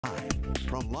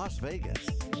from Las Vegas,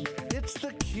 it's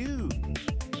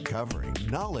theCUBE, covering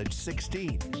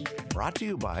Knowledge16, brought to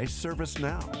you by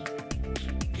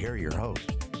ServiceNow. Here are your hosts,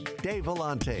 Dave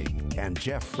Vellante and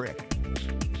Jeff Frick.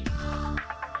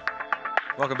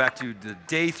 Welcome back to the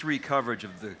day 3 coverage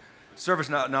of the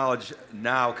ServiceNow Knowledge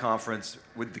Now conference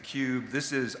with theCUBE.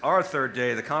 This is our 3rd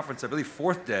day of the conference, I believe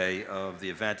 4th day of the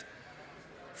event.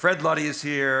 Fred Luddy is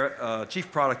here,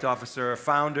 Chief Product Officer,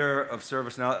 founder of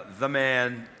ServiceNow, the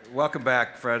man. Welcome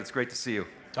back, Fred, it's great to see you.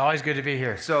 Always good to be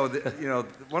here. So,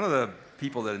 one of the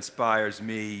people that inspires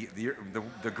me,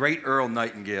 the great Earl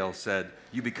Nightingale said,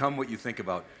 "You become what you think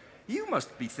about." You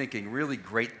must be thinking really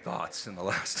great thoughts in the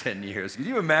last 10 years. Can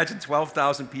you imagine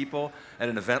 12,000 people at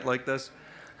an event like this?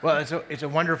 Well, it's a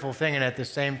wonderful thing, and at the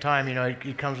same time,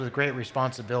 it comes with great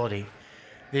responsibility.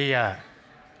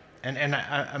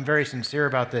 I'm very sincere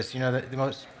about this. The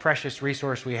most precious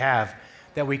resource we have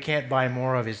that we can't buy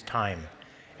more of is time.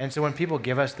 And so when people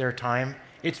give us their time,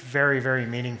 it's very, very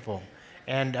meaningful.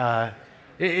 And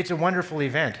it's a wonderful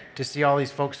event to see all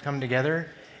these folks come together,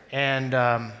 and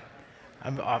I'm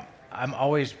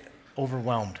always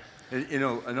overwhelmed.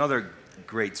 Another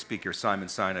great speaker, Simon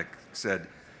Sinek, said,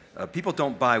 people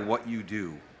don't buy what you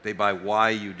do, they buy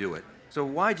why you do it. So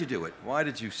why'd you do it? Why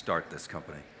did you start this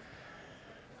company?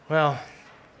 Well,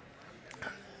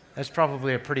 that's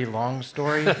probably a pretty long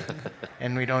story,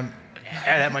 and we don't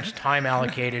have that much time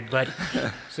allocated, but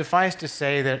suffice to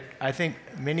say that I think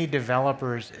many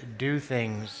developers do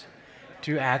things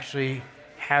to actually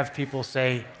have people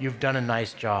say, "You've done a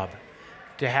nice job."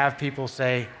 To have people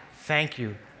say, "Thank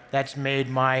you, that's made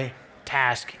my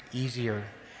task easier."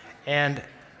 And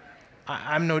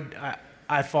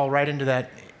I fall right into that,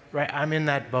 right? I'm in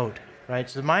that boat, right?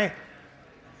 So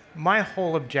my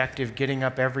whole objective getting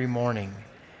up every morning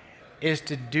is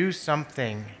to do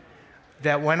something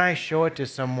that when I show it to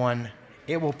someone,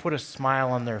 it will put a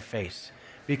smile on their face,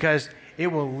 because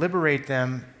it will liberate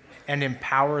them and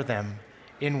empower them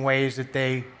in ways that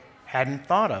they hadn't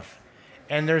thought of.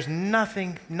 And there's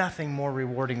nothing more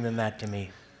rewarding than that to me.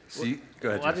 Go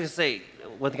ahead. Well, I just say,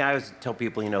 one thing I always tell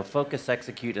people, focus,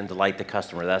 execute, and delight the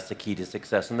customer. That's the key to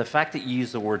success. And the fact that you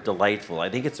use the word delightful, I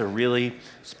think it's a really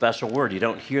special word. You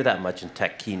don't hear that much in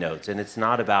tech keynotes. And it's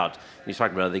not about, you're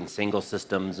talking about, I think, single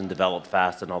systems and develop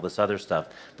fast and all this other stuff.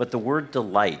 But the word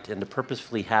delight, and to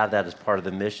purposefully have that as part of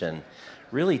the mission,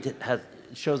 really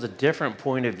shows a different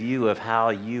point of view of how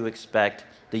you expect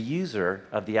the user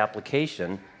of the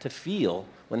application to feel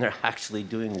when they're actually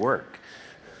doing work.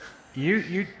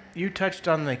 You touched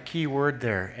on the key word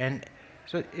there. And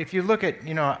so if you look at,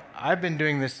 I've been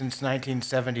doing this since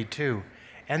 1972,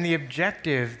 and the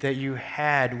objective that you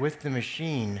had with the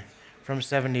machine from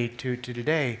 72 to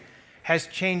today has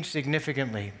changed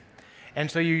significantly. And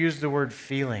so you use the word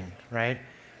feeling, right?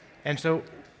 And so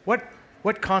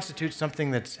what constitutes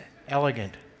something that's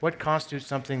elegant? What constitutes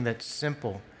something that's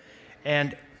simple?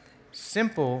 And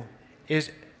simple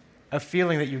is a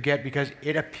feeling that you get because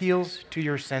it appeals to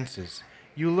your senses.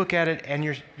 You look at it and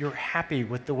you're happy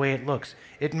with the way it looks.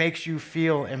 It makes you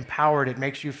feel empowered. It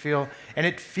makes you feel, and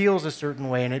it feels a certain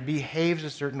way, and it behaves a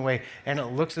certain way, and it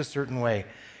looks a certain way.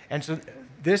 And so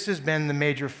this has been the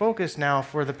major focus now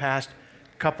for the past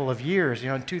couple of years.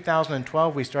 In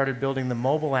 2012, we started building the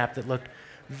mobile app that looked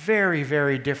very,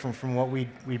 very different from what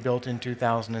we built in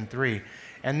 2003.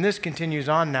 And this continues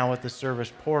on now with the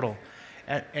service portal.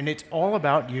 And it's all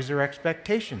about user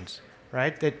expectations,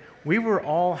 right? That we were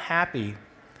all happy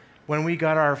when we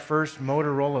got our first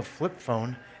Motorola flip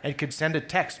phone and could send a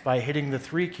text by hitting the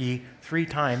 3 key 3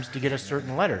 times to get a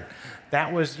certain letter.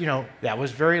 That was, that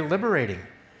was very liberating.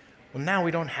 Well, now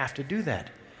we don't have to do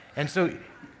that. And so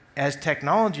as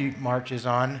technology marches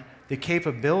on, the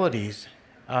capabilities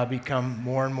become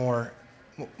more and more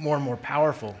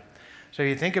powerful. So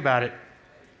you think about it,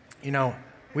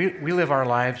 we live our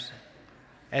lives,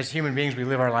 as human beings, we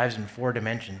live our lives in 4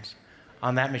 dimensions.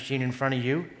 On that machine in front of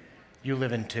you, you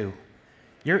live in 2.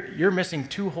 You're missing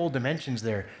 2 whole dimensions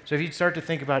there. So if you start to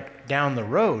think about down the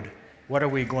road, what are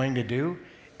we going to do?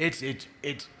 It's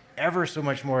ever so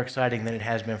much more exciting than it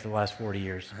has been for the last 40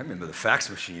 years. I remember the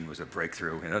fax machine was a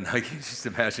breakthrough. Now you can just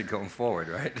imagine going forward,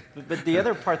 right? But the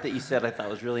other part that you said I thought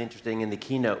was really interesting in the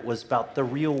keynote was about the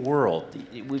real world.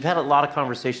 We've had a lot of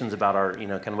conversations about our,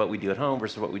 kind of what we do at home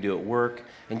versus what we do at work,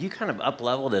 and you kind of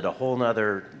up-leveled it a whole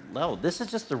nother level. This is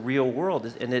just the real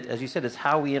world, and as you said, it's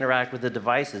how we interact with the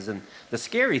devices. And the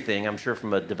scary thing, I'm sure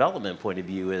from a development point of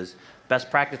view, is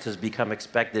best practices become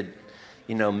expected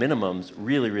minimums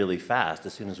really, really fast.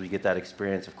 As soon as we get that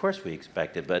experience, of course we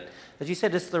expect it. But as you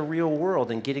said, it's the real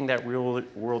world, and getting that real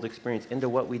world experience into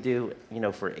what we do,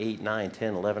 for 8, 9,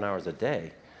 10, 11 hours a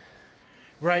day.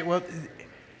 Right, well,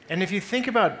 and if you think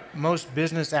about most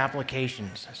business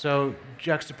applications, so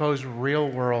juxtapose real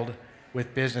world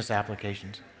with business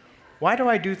applications, why do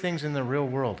I do things in the real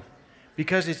world?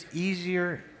 Because it's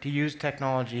easier to use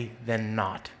technology than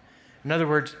not. In other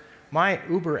words, my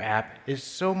Uber app is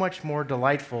so much more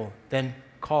delightful than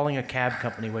calling a cab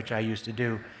company, which I used to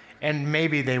do, and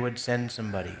maybe they would send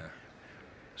somebody.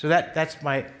 So that's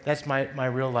my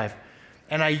real life.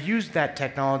 And I used that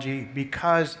technology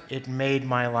because it made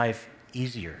my life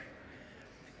easier.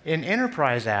 In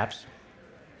enterprise apps,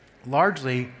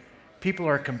 largely, people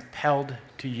are compelled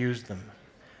to use them.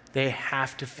 They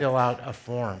have to fill out a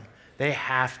form. They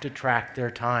have to track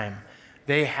their time.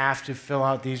 They have to fill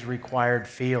out these required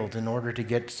fields in order to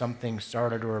get something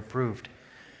started or approved.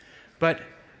 But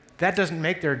that doesn't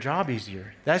make their job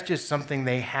easier. That's just something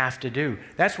they have to do.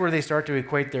 That's where they start to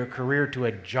equate their career to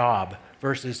a job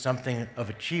versus something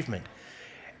of achievement.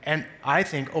 And I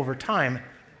think over time,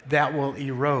 that will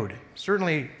erode.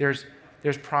 Certainly, there's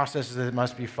processes that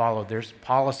must be followed. There's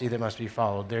policy that must be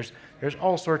followed. There's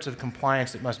all sorts of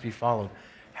compliance that must be followed.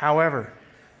 However,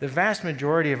 the vast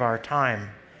majority of our time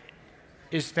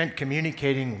is spent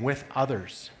communicating with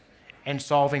others and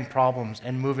solving problems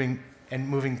and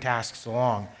moving tasks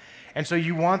along. And so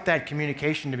you want that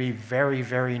communication to be very,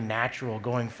 very natural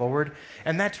going forward.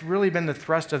 And that's really been the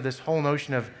thrust of this whole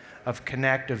notion of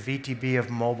Connect, of VTB, of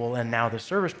mobile, and now the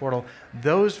service portal.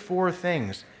 Those four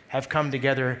things have come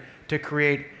together to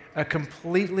create a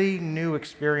completely new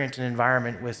experience and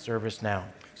environment with ServiceNow.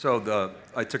 So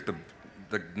I took the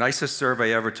nicest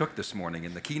survey I ever took this morning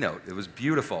in the Keynote. It was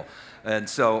beautiful. And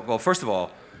so, well, first of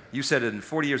all, you said in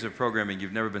 40 years of programming,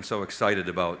 you've never been so excited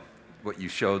about what you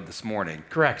showed this morning.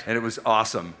 Correct. And it was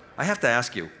awesome. I have to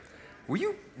ask you, were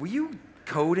you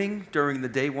coding during the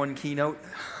day one keynote?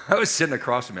 I was sitting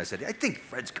across from him. I said, I think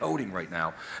Fred's coding right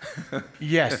now.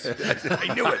 Yes.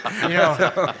 I knew it. You know,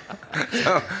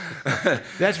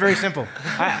 that's very simple.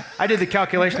 I did the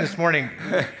calculation this morning.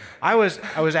 I was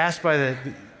asked by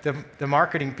the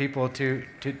marketing people to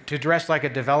dress like a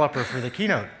developer for the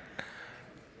keynote.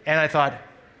 And I thought,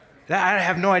 I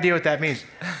have no idea what that means.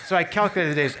 So I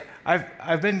calculated the days.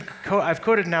 I've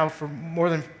coded now for more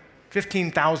than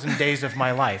 15,000 days of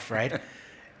my life, right?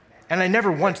 And I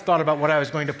never once thought about what I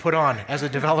was going to put on as a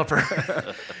developer.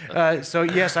 So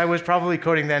yes, I was probably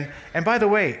coding then. And by the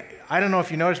way, I don't know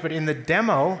if you noticed, but in the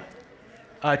demo,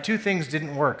 two things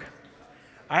didn't work.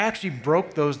 I actually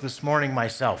broke those this morning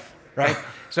myself, right?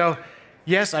 So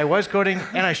yes, I was coding,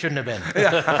 and I shouldn't have been.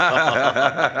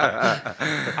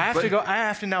 I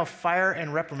have to now fire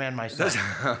and reprimand myself.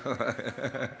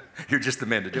 You're just the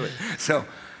man to do it. So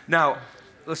now,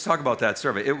 let's talk about that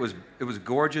survey. It was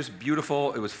gorgeous,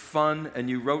 beautiful, it was fun, and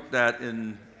you wrote that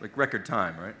in like record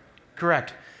time, right?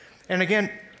 Correct. And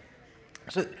again,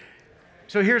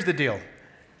 so here's the deal.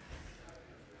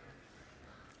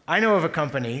 I know of a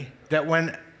company that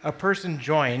when a person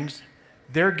joins,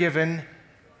 they're given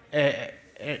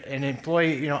an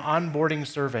employee, onboarding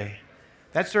survey.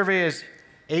 That survey is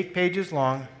 8 pages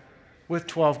long with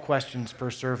 12 questions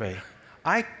per survey.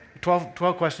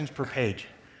 12 questions per page.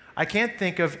 I can't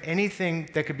think of anything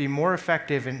that could be more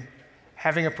effective in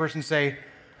having a person say,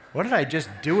 what did I just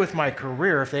do with my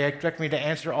career if they expect me to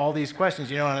answer all these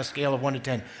questions, on a scale of 1 to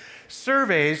 10.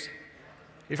 Surveys,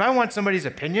 if I want somebody's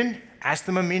opinion, ask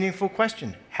them a meaningful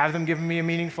question. Have them give me a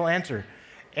meaningful answer.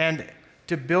 And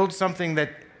to build something that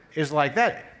is like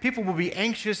that, people will be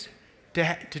anxious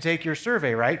to take your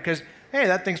survey, right? Because, hey,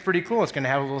 that thing's pretty cool. It's going to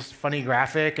have a little funny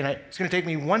graphic, and it's going to take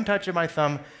me one touch of my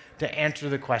thumb to answer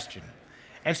the question.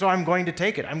 And so I'm going to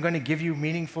take it. I'm going to give you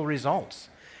meaningful results.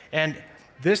 And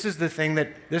this is the thing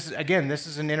that, this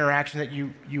is an interaction that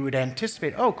you would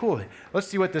anticipate. Oh, cool. Let's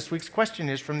see what this week's question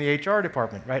is from the HR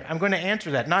department, right? I'm going to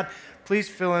answer that. Not, please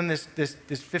fill in this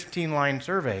 15-line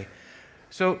survey.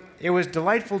 So it was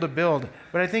delightful to build,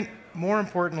 but I think more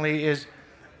importantly is,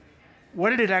 what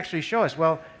did it actually show us?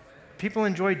 Well, people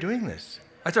enjoy doing this.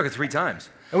 I took it 3 times.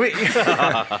 And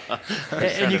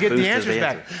you get the answers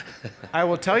back. I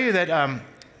will tell you that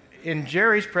in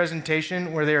Jerry's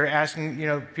presentation, where they were asking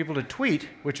people to tweet,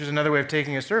 which was another way of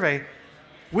taking a survey,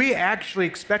 we actually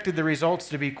expected the results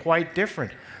to be quite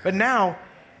different. But now,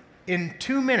 in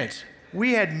 2 minutes,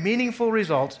 we had meaningful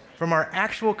results from our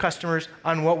actual customers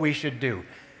on what we should do.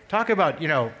 Talk about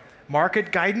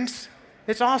market guidance.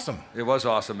 It's awesome. It was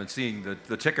awesome, and seeing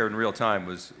the ticker in real time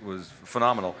was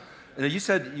phenomenal. And you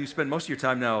said you spend most of your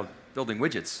time now building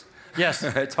widgets. Yes.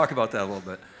 Talk about that a little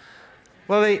bit.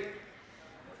 Well,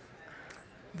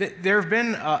 there have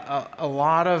been a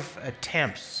lot of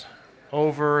attempts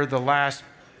over the last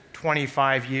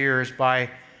 25 years by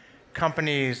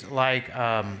companies like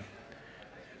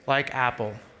like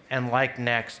Apple and like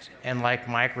Next and like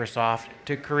Microsoft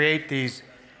to create these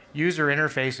user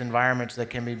interface environments that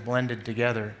can be blended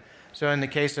together. So in the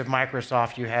case of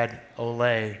Microsoft, you had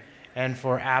Olay, and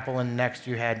for Apple and Next,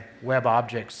 you had Web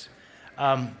Objects.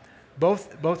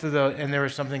 Both of those, and there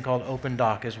was something called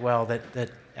OpenDoc as well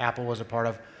that Apple was a part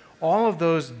of. All of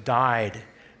those died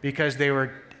because they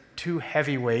were too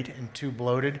heavyweight and too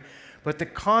bloated. But the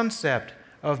concept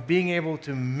of being able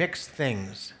to mix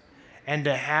things and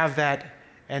to have that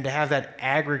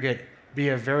aggregate be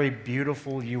a very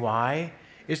beautiful UI,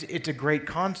 it's a great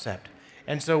concept.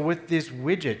 And so with these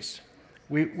widgets,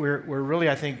 we're really,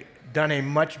 I think, done a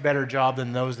much better job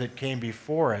than those that came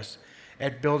before us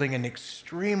at building an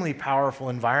extremely powerful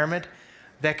environment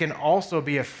that can also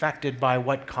be affected by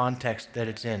what context that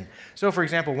it's in. So for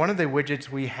example, one of the widgets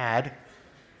we had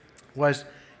was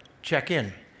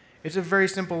check-in. It's a very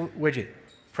simple widget.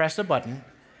 Press a button,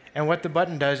 and what the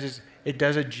button does is it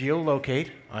does a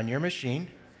geolocate on your machine,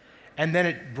 and then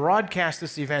it broadcasts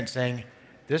this event saying,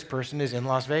 this person is in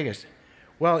Las Vegas.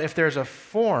 Well, if there's a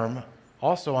form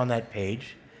also on that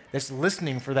page that's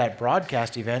listening for that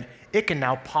broadcast event, it can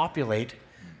now populate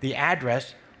the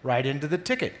address right into the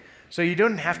ticket. So you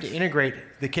don't have to integrate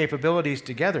the capabilities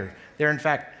together. In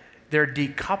fact, they're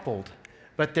decoupled,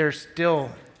 but they're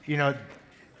still,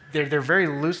 they're very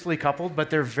loosely coupled, but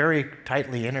they're very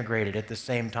tightly integrated at the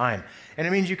same time. And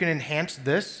it means you can enhance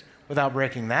this without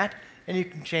breaking that, and you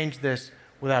can change this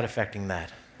without affecting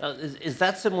that. Is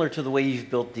that similar to the way you've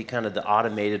built the kind of the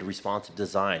automated responsive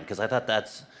design? Because I thought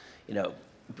that's,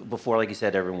 before, like you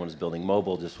said, everyone was building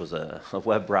mobile, just was a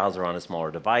web browser on a smaller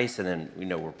device, and then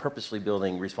we're purposely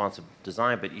building responsive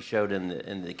design. But you showed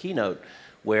in the keynote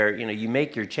where you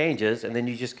make your changes, and then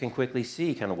you just can quickly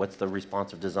see kind of what's the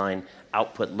responsive design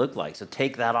output look like. So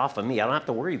take that off of me. I don't have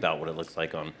to worry about what it looks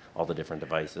like on all the different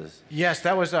devices. Yes,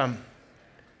 that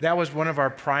was one of our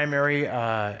primary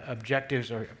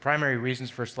objectives or primary reasons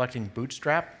for selecting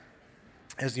Bootstrap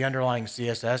as the underlying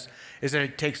CSS, is that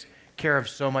it takes care of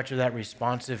so much of that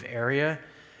responsive area.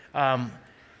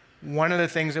 One of the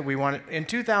things that we wanted, in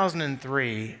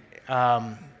 2003, the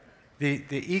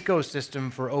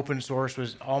ecosystem for open source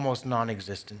was almost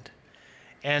non-existent.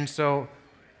 And so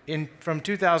from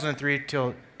 2003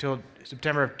 till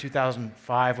September of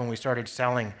 2005, when we started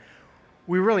selling,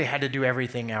 we really had to do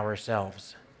everything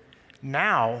ourselves.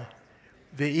 Now,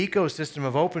 the ecosystem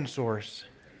of open source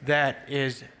that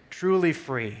is truly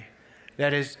free,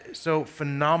 that is so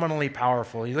phenomenally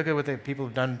powerful. You look at what the people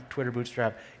have done, Twitter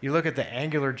Bootstrap. You look at the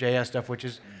AngularJS stuff, which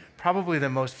is probably the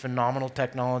most phenomenal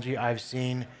technology I've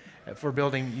seen for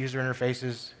building user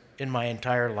interfaces in my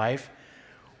entire life.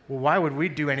 Well, why would we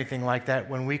do anything like that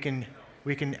when we can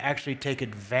actually take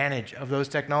advantage of those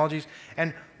technologies?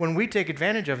 And when we take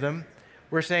advantage of them,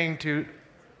 we're saying to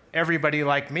everybody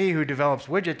like me who develops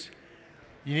widgets,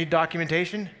 you need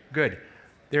documentation? Good.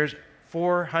 There's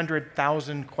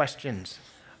 400,000 questions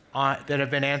that have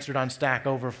been answered on Stack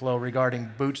Overflow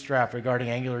regarding Bootstrap, regarding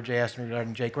AngularJS, and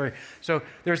regarding jQuery. So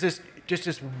there's just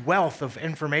this wealth of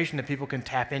information that people can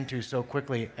tap into so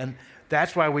quickly. And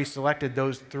that's why we selected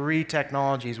those three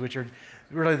technologies, which are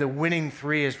really the winning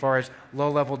three as far as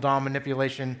low-level DOM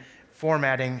manipulation,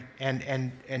 formatting,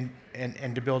 and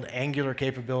to build Angular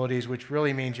capabilities, which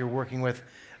really means you're working with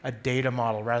a data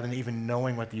model rather than even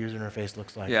knowing what the user interface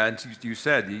looks like. Yeah, and you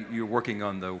said you're working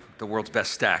on the world's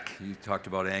best stack. You talked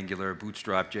about Angular,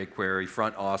 Bootstrap, jQuery,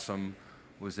 Front Awesome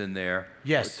was in there.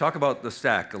 Yes. Talk about the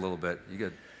stack a little bit. You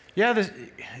good? Yeah,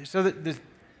 so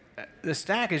the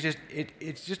stack is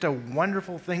it's just a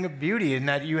wonderful thing of beauty in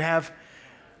that you have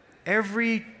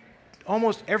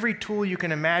almost every tool you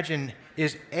can imagine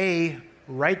is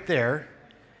right there,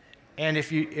 and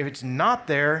if it's not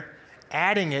there,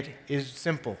 adding it is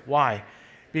simple. Why?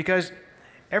 Because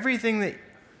everything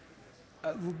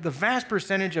the vast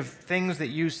percentage of things that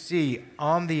you see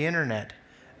on the internet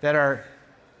that are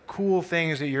cool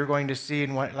things that you're going to see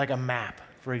in like a map,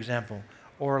 for example,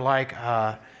 or like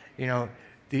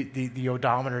the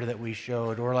odometer that we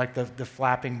showed, or like the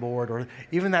flapping board, or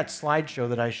even that slideshow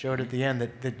that I showed at the end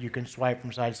that you can swipe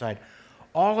from side to side.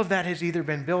 All of that has either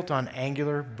been built on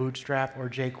Angular, Bootstrap, or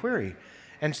jQuery.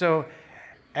 And so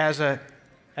as a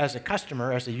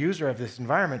customer, as a user of this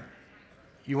environment,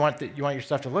 you want your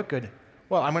stuff to look good.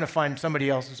 Well, I'm going to find somebody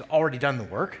else who's already done the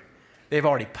work. They've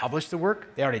already published the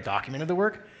work. They already documented the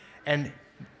work. And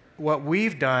what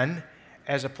we've done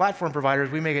as a platform provider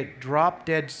is we make it drop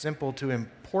dead simple to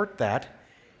import that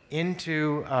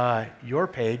into your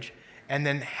page and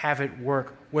then have it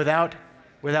work without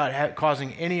without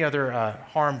causing any other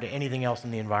harm to anything else in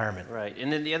the environment. Right,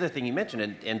 and then the other thing you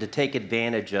mentioned, and to take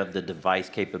advantage of the device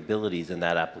capabilities in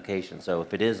that application. So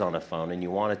if it is on a phone and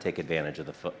you want to take advantage of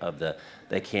the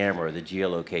camera or the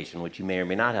geolocation, which you may or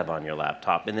may not have on your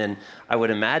laptop, and then I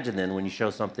would imagine then when you show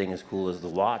something as cool as the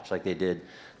watch, like they did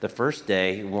the first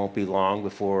day, it won't be long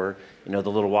before the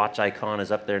little watch icon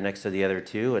is up there next to the other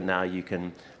two, and now you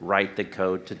can write the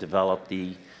code to develop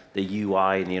the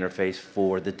UI and the interface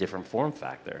for the different form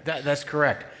factor. That's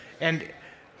correct. And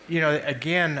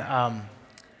again,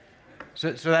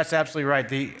 so that's absolutely right.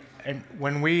 And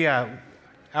when we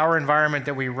our environment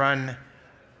that we run,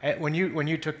 when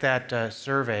you took that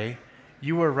survey,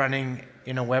 you were running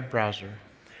in a web browser.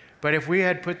 But if we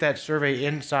had put that survey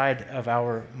inside of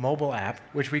our mobile app,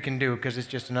 which we can do because it's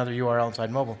just another URL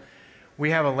inside mobile, we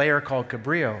have a layer called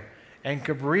Cabrillo. And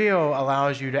Cabrillo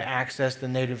allows you to access the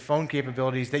native phone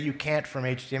capabilities that you can't from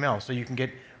HTML. So you can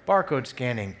get barcode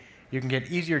scanning, you can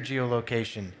get easier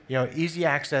geolocation, easy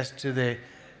access to the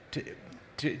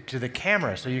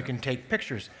camera so you can take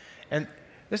pictures. And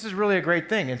this is really a great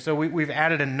thing. And so we've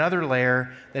added another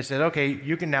layer that said, okay,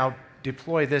 you can now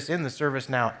deploy this in the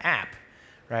ServiceNow app,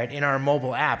 right, in our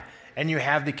mobile app, and you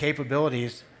have the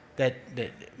capabilities that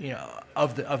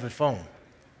of the phone.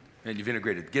 And you've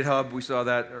integrated GitHub. We saw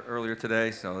that earlier today,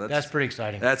 so that's pretty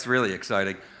exciting. That's really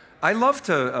exciting. I love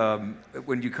to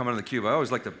when you come on theCUBE, I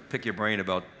always like to pick your brain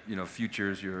about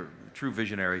futures. You're a true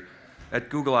visionary. At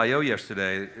Google I/O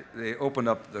yesterday, they opened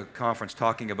up the conference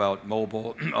talking about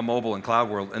mobile, a mobile and cloud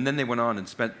world, and then they went on and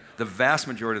spent the vast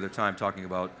majority of their time talking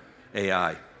about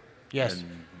AI. Yes.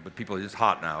 But people are just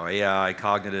hot now. AI,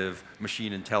 cognitive,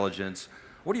 machine intelligence.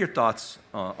 What are your thoughts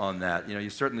on that? You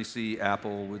certainly see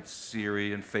Apple with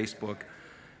Siri and Facebook,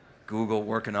 Google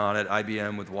working on it,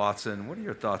 IBM with Watson. What are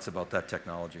your thoughts about that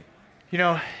technology?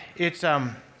 It's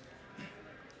a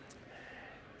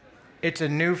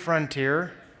new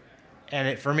frontier,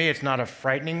 and for me, it's not a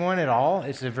frightening one at all.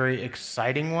 It's a very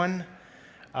exciting one.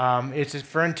 It's a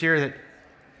frontier that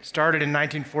started in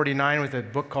 1949 with a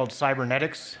book called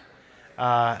Cybernetics,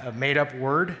 a made-up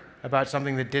word about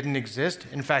something that didn't exist.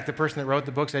 In fact, the person that wrote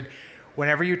the book said,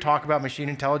 whenever you talk about machine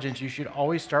intelligence, you should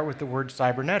always start with the word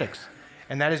cybernetics.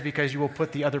 And that is because you will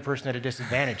put the other person at a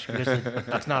disadvantage, because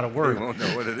that's not a word. They won't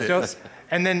know what it is.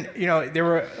 And then, there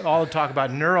were all talk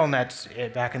about neural nets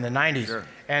back in the 90s. Sure.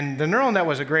 And the neural net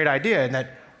was a great idea in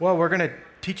that, we're going to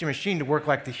teach a machine to work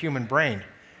like the human brain.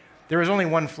 There is only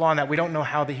one flaw in that: we don't know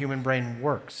how the human brain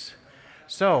works.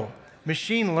 So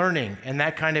machine learning and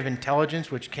that kind of intelligence,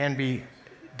 which can be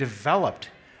developed,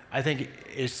 I think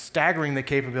is staggering the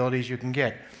capabilities you can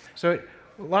get. So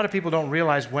a lot of people don't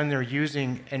realize when they're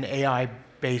using an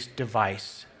AI-based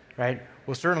device, right?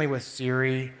 Well, certainly with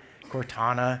Siri,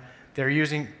 Cortana,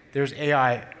 there's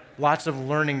AI, lots of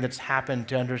learning that's happened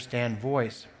to understand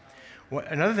voice.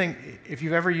 Another thing, if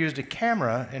you've ever used a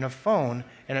camera in a phone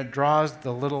and it draws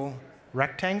the little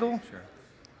rectangle, Sure.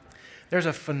 There's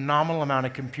a phenomenal amount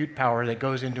of compute power that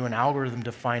goes into an algorithm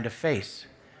to find a face,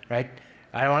 right?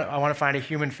 I want to find a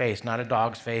human face, not a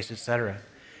dog's face, etc.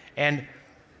 And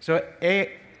so,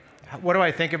 what do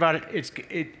I think about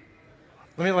it?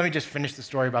 Let me just finish the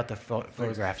story about the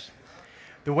photographs.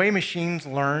 The way machines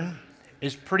learn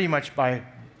is pretty much by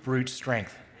brute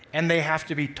strength, and they have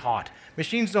to be taught.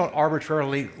 Machines don't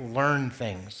arbitrarily learn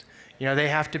things. They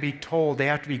have to be told, they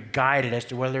have to be guided as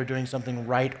to whether they're doing something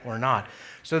right or not.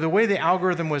 So the way the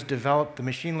algorithm was developed, the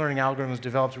machine learning algorithm was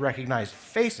developed to recognize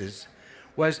faces,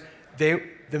 was the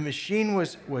machine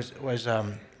was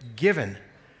given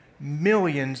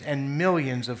millions and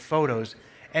millions of photos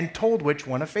and told which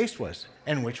one a face was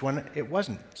and which one it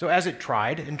wasn't. So as it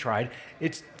tried and tried,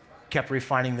 it kept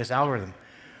refining this algorithm.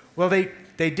 Well, they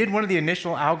did one of the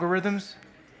initial algorithms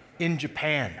in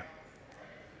Japan.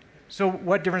 So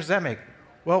what difference does that make?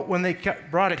 Well, when they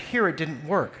brought it here, it didn't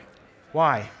work.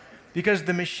 Why? Because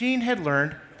the machine had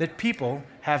learned that people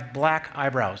have black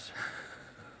eyebrows.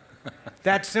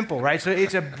 That's simple, right? So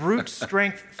it's a brute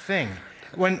strength thing.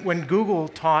 When Google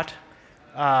taught,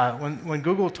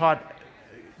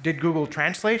 did Google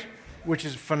Translate, which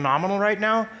is phenomenal right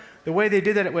now, the way they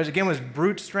did that was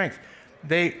brute strength.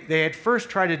 They had first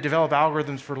tried to develop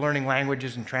algorithms for learning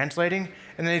languages and translating,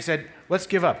 and then they said, let's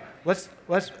give up. Let's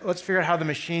figure out how the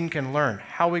machine can learn.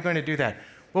 How are we going to do that?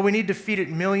 Well, we need to feed it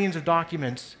millions of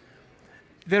documents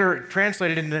that are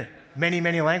translated into many,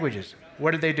 many languages.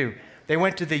 What did they do? They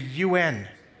went to the UN,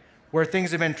 where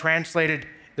things have been translated.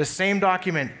 The same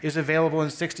document is available in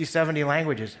 60, 70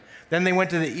 languages. Then they went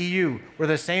to the EU, where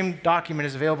the same document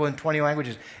is available in 20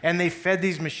 languages. And they fed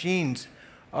these machines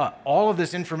all of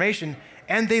this information,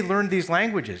 and they learned these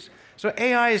languages. So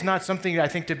AI is not something I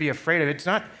think to be afraid of. It's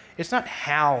not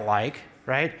HAL-like,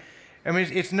 right? I mean,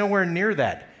 it's nowhere near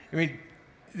that. I mean,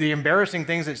 the embarrassing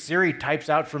things that Siri types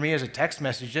out for me as a text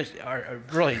message just are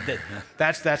really,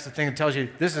 that's the thing that tells you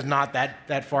this is not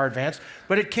that far advanced,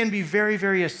 but it can be very,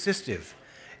 very assistive.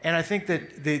 And I think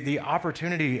that the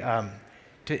opportunity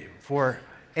for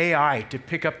AI to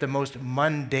pick up the most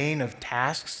mundane of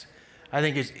tasks, I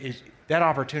think is that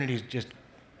opportunity is just,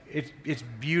 it's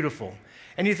beautiful.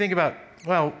 And you think about,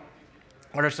 well,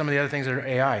 what are some of the other things that are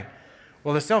AI?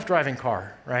 Well, the self-driving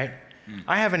car, right?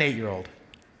 I have an 8-year-old.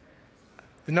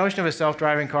 The notion of a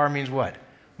self-driving car means what?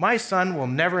 My son will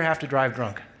never have to drive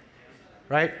drunk,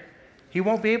 right? He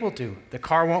won't be able to. The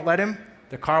car won't let him.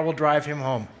 The car will drive him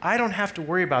home. I don't have to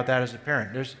worry about that as a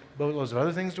parent. There's loads of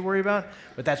other things to worry about,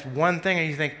 but that's one thing, and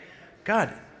you think,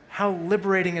 God, how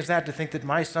liberating is that to think that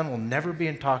my son will never be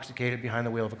intoxicated behind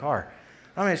the wheel of a car?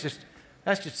 I mean,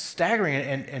 that's just staggering,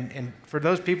 and for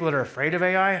those people that are afraid of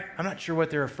AI, I'm not sure what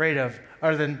they're afraid of,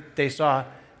 other than they saw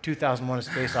 2001: A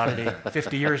Space Odyssey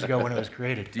 50 years ago when it was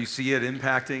created. Do you see it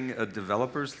impacting a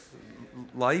developer's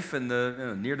life in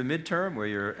the near to midterm, where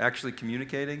you're actually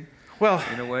communicating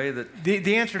in a way that...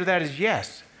 The answer to that is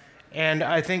yes. And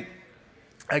I think,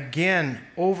 again,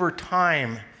 over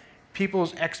time,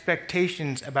 people's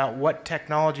expectations about what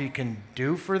technology can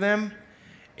do for them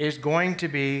is going to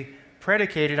be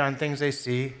predicated on things they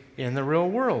see in the real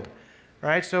world,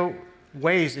 right? So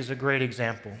Waze is a great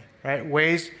example, right?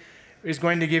 Waze is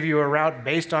going to give you a route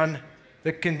based on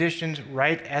the conditions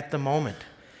right at the moment.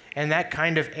 And that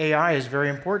kind of AI is very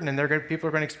important, and people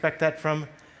are going to expect that from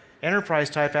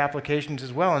enterprise-type applications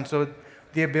as well. And so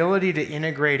the ability to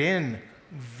integrate in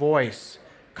voice,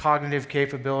 cognitive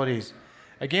capabilities,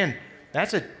 again,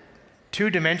 that's a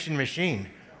 2-dimension machine.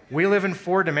 We live in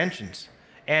 4 dimensions.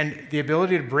 And the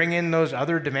ability to bring in those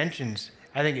other dimensions,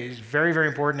 I think, is very, very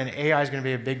important, and AI is going to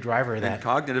be a big driver of that. And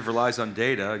cognitive relies on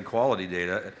data and quality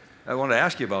data. I want to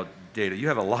ask you about data. You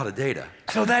have a lot of data.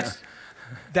 So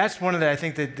that's one of I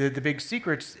think the big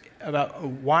secrets about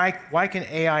why can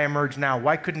AI emerge now?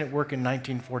 Why couldn't it work in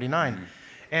 1949?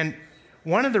 And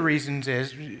one of the reasons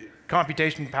is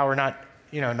computation power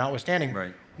notwithstanding.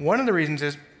 Right. One of the reasons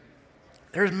is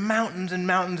there's mountains and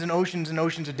mountains and oceans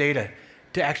of data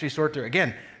to actually sort through.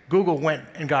 Again, Google went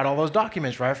and got all those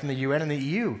documents right from the UN and the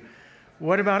EU.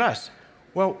 What about us?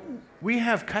 Well, we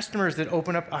have customers that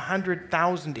open up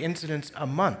 100,000 incidents a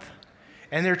month,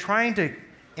 and they're trying to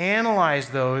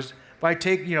analyze those by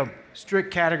taking,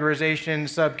 strict categorization,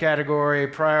 subcategory,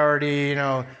 priority,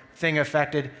 thing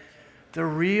affected. The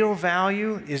real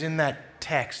value is in that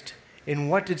text, in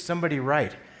what did somebody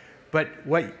write. But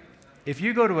if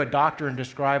you go to a doctor and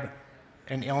describe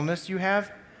an illness you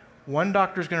have, one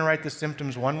doctor is going to write the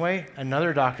symptoms one way,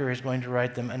 another doctor is going to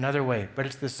write them another way, but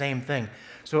it's the same thing.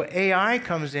 So AI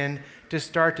comes in to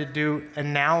start to do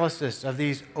analysis of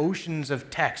these oceans of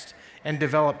text and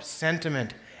develop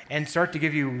sentiment and start to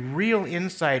give you real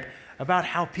insight about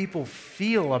how people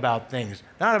feel about things.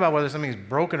 Not about whether something is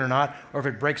broken or not, or if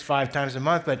it breaks 5 times a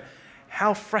month, but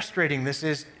how frustrating this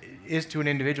is to an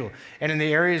individual. And in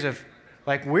the areas of,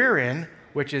 like we're in,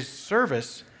 which is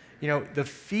service, the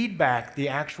feedback, the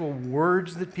actual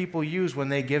words that people use when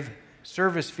they give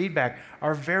service feedback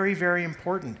are very, very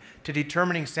important to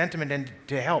determining sentiment and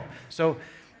to help. So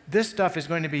this stuff is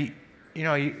going to be,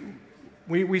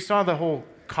 we saw the whole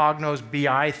Cognos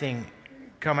BI thing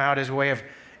come out as a way of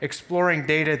exploring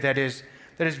data that is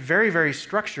very, very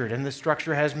structured, and the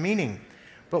structure has meaning.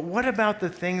 But what about the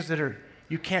things that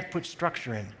you can't put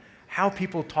structure in? How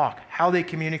people talk, how they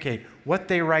communicate, what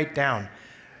they write down.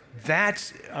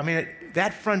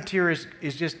 That frontier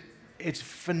is just, it's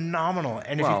phenomenal.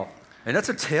 And and that's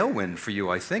a tailwind for you,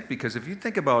 I think, because if you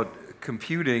think about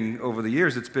computing over the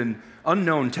years, it's been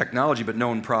unknown technology but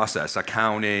known process,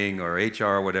 accounting or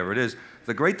HR or whatever it is.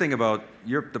 The great thing about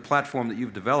the platform that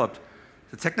you've developed,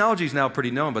 the technology is now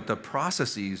pretty known, but the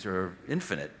processes are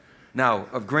infinite. Now,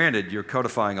 granted, you're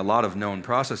codifying a lot of known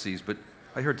processes, but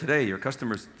I heard today your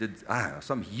customers did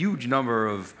some huge number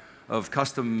of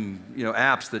custom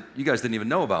apps that you guys didn't even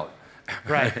know about.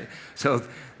 Right. So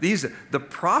the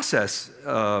process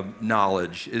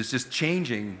knowledge is just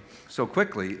changing so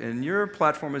quickly, and your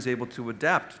platform is able to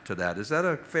adapt to that. Is that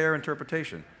a fair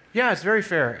interpretation? Yeah, it's very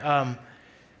fair.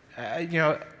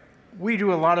 We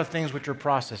do a lot of things which are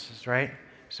processes, right?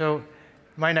 So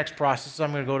my next process,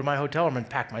 I'm going to go to my hotel room and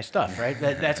pack my stuff, right?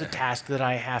 That's a task that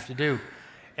I have to do.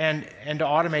 And to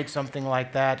automate something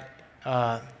like that,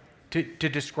 to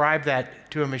describe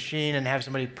that to a machine and have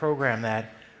somebody program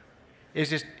that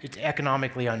it's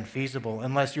economically unfeasible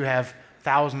unless you have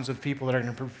thousands of people that are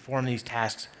going to perform these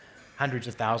tasks hundreds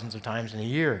of thousands of times in a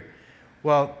year.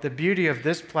 Well, the beauty of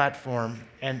this platform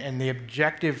and the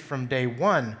objective from day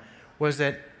one was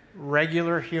that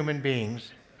regular human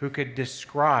beings who could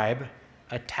describe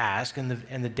a task and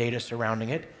the data surrounding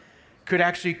it could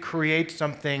actually create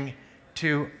something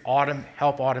to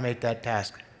help automate that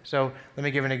task. So let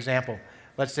me give an example.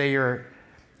 Let's say you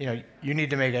need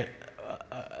to make an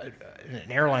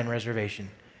airline reservation.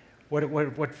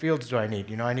 What fields do I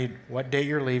need? I need what date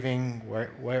you're leaving,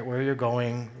 where you're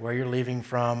going, where you're leaving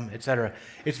from, etc.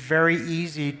 It's very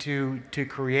easy to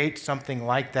create something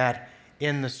like that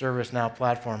in the ServiceNow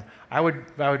platform. I would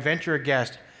venture a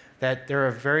guess that there are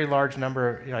a very large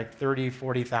number, like 30,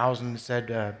 40,000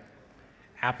 said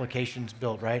applications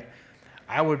built, right?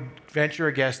 I would venture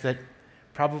a guess that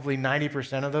probably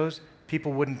 90% of those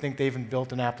people wouldn't think they even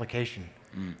built an application.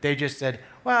 They just said,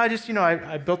 well,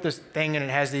 I built this thing and it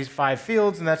has these 5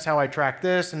 fields and that's how I track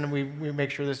this and we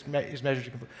make sure this is measured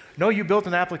to complete. No, you built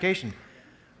an application.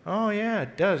 Oh yeah,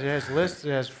 it does. It has lists,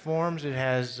 it has forms, it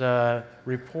has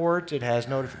reports, it has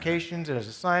notifications, it has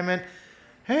assignment.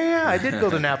 Hey, yeah, I did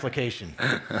build an application.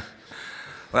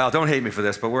 Well, don't hate me for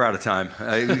this, but we're out of time.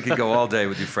 We could go all day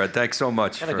with you, Fred. Thanks so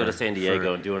much. Gotta go to San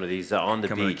Diego and do one of these on the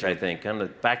beach, I think.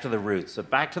 Back to the roots. So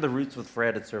back to the roots with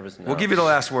Fred at ServiceNow. We'll give you the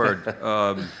last word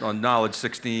on Knowledge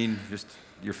 16, just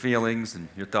your feelings and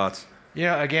your thoughts.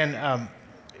 Again,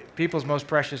 people's most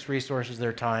precious resource is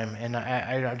their time, and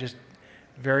I'm just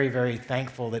very, very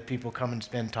thankful that people come and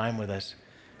spend time with us.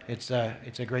 It's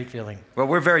a great feeling. Well,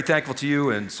 we're very thankful to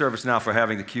you and ServiceNow for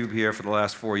having theCUBE here for the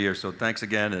last 4 years, so thanks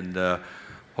again, and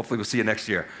hopefully we'll see you next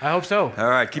year. I hope so. All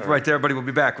right, keep it right there, everybody. We'll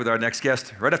be back with our next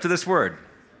guest right after this word.